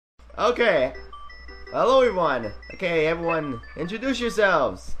Okay. Hello, everyone. Okay, everyone, introduce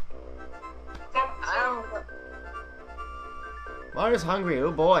yourselves. Mario's hungry.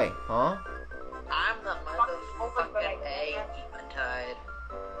 Oh boy. Huh? I'm the motherfucking egg-tide.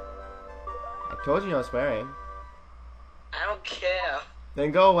 I told you no swearing. I don't care.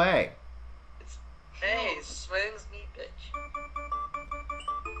 Then go away. Hey, swings me, bitch.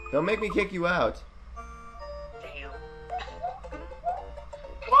 Don't make me kick you out. Damn.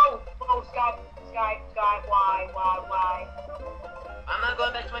 Whoa, Sky, why? I'm not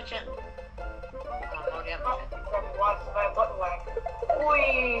going back to my channel. Oh, damn. What's my button like?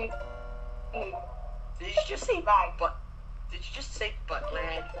 Wee. Did you just say Lag. butt? Did you just say butt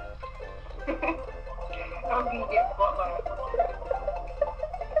lag? I'm gonna get butt lag.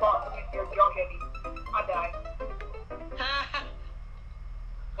 But if you're drunk, I die.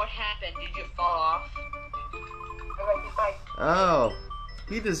 What happened? Did you fall off? Oh,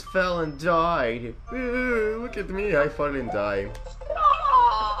 he just fell and died. Look at me, I fell and died.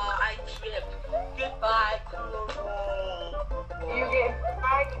 Oh, I tripped. Goodbye, cool. You get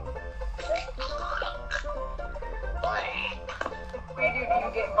back? Do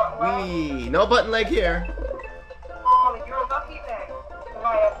you get button lag? Wee, no button leg here. Oh, you're lucky then.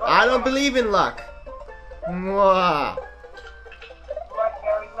 I don't believe in luck. Mwah.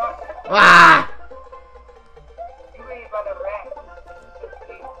 Ah! You ain't by the rat.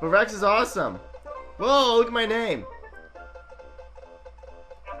 But Rex is awesome. Whoa, look at my name.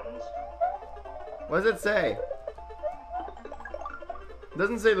 What does it say? It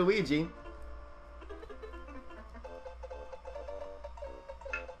doesn't say Luigi.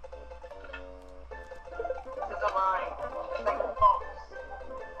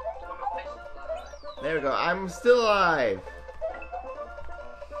 There we go. I'm still alive.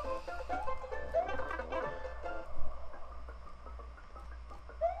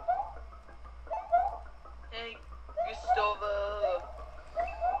 Hey, Gustavo.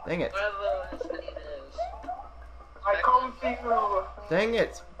 Dang it. Whatever his name is. I come to you. Dang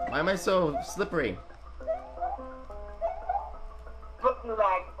it. Why am I so slippery? Button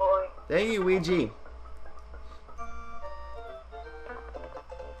lag, boy. Thank you, Ouija.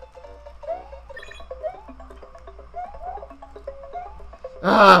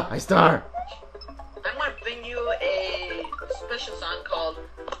 Ah, I star. I'm gonna bring you a special song called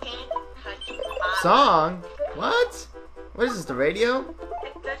Can't Touch My Song? What? What is this, the radio?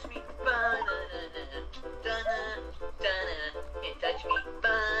 Can't Touch Me, ba-na-na-na, da-na, can't touch me,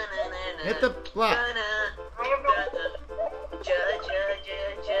 ba-na-na-na, Hit the block. I have no.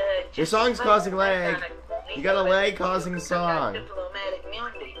 Your song's causing lag. You got a lag causing song. Diplomatic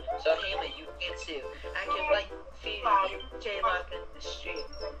immunity, so Hamlet, you can't sue. I can like feel you, jaywalk in the street.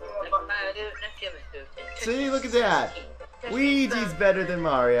 See, look at that. Ouija's better than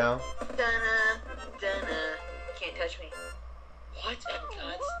Mario. Can't touch me. What in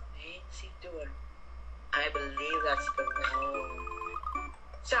God's name is he doing? I believe that's the wrong.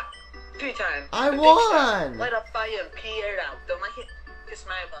 Stop. 3 times. I won. Light up fire and pee it out. Don't like it? Kiss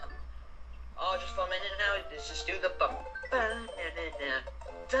my bum. Oh, just for a minute now. Let's just do the bump.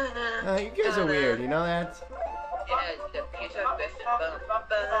 You guys are weird, you know that? Yeah, the Peter Griffin bump.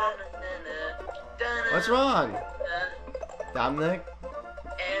 What's wrong? Dominic?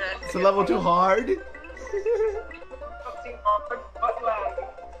 And It's a level too hard? Button lag.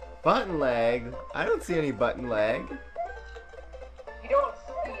 Button lag? I don't see any button lag. You don't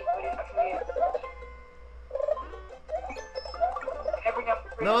see it, but it actually is. Every time.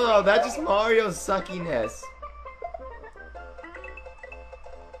 No, that's just Mario's suckiness.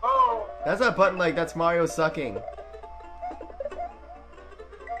 Oh, That's not button lag, that's Mario sucking.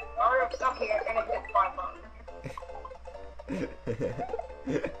 Mario sucking. I kind of hit 5 buttons.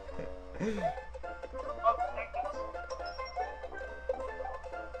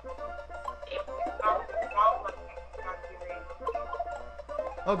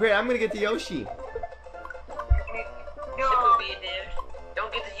 Oh great, I'm gonna get the Yoshi. No.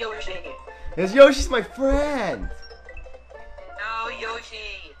 Don't get the Yoshi. Because Yoshi's my friend. No,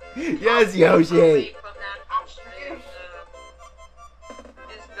 Yoshi. Yes, Yoshi. Away from that obstacle.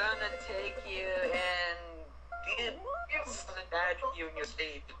 It's gonna take you and it's gonna die to you in your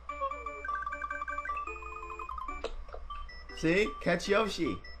sleep. See? Catch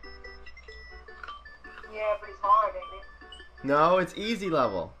Yoshi. Yeah, but it's hard, ain't it? No, it's easy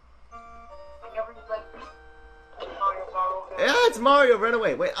level. I never like Mario Ball. Yeah, it's Mario, run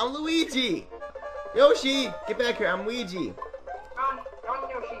away. Wait, I'm Luigi. Yoshi, get back here, I'm Luigi. Run,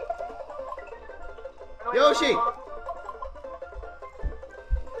 Yoshi. Yoshi!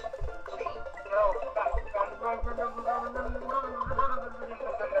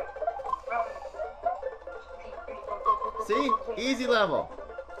 See? Easy level.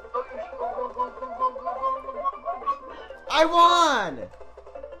 Go, Yoshi, go, go, go, go, go, go, go, go. I won!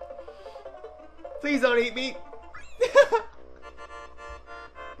 Please don't eat me.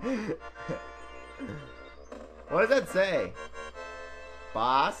 What does that say?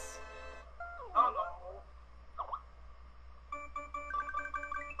 Boss? Oh, no.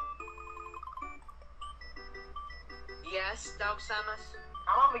 Yes, Dog Samus. I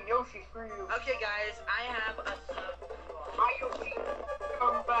have a Yoshi for you. Okay, guys, I have a sub. My Yoshi,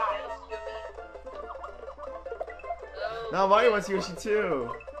 come back. Now Mario wants Yoshi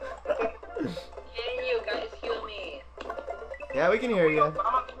too. Can you guys hear me? Yeah, we can hear you.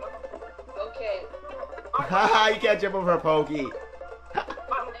 Okay. Haha, you can't jump over a pokey. Hey, guys.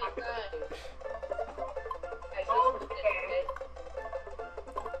 Guys, listen to this,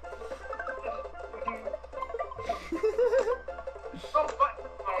 okay? Oh, but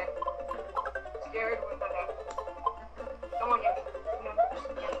I'm scared when that happens. Come on, Yoshi.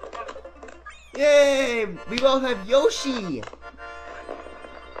 Yay! We both have Yoshi!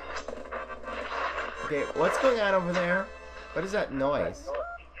 Okay, what's going on over there? What is that noise?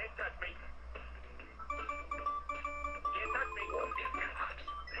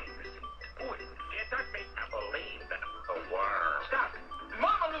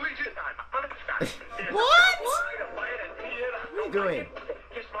 What? What are you doing?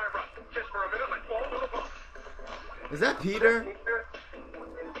 Is that Peter?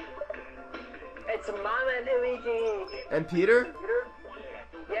 It's Mama Luigi. And Peter?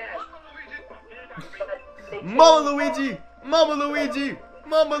 Yes. Mama Luigi! Mama Luigi!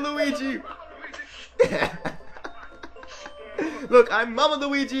 Mama Luigi! Look, I'm Mama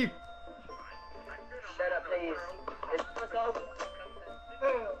Luigi! Shut up, please.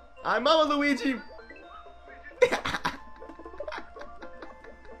 I'm Mama Luigi!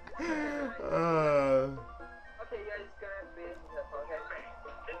 Okay, you guys gonna be okay?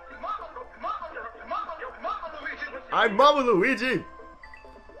 I'm Mama Luigi!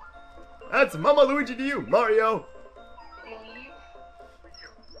 That's Mama Luigi to you, Mario! Did you leave?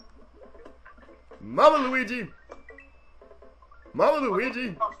 Mama Luigi! Mama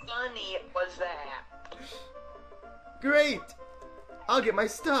Luigi! How funny was that? Great! I'll get my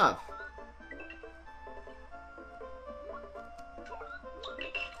stuff!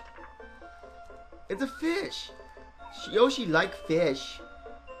 It's a fish! Yoshi like fish.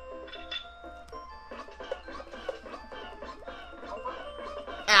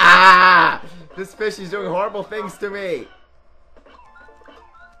 Ah! This fish is doing horrible things to me.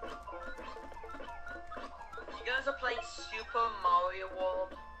 You guys are playing Super Mario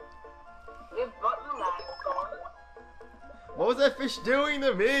World? Leave button on. What was that fish doing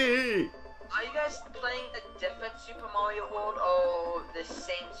to me? Are you guys playing a different Super Mario World or the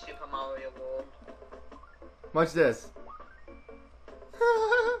same Super Mario World? Watch this.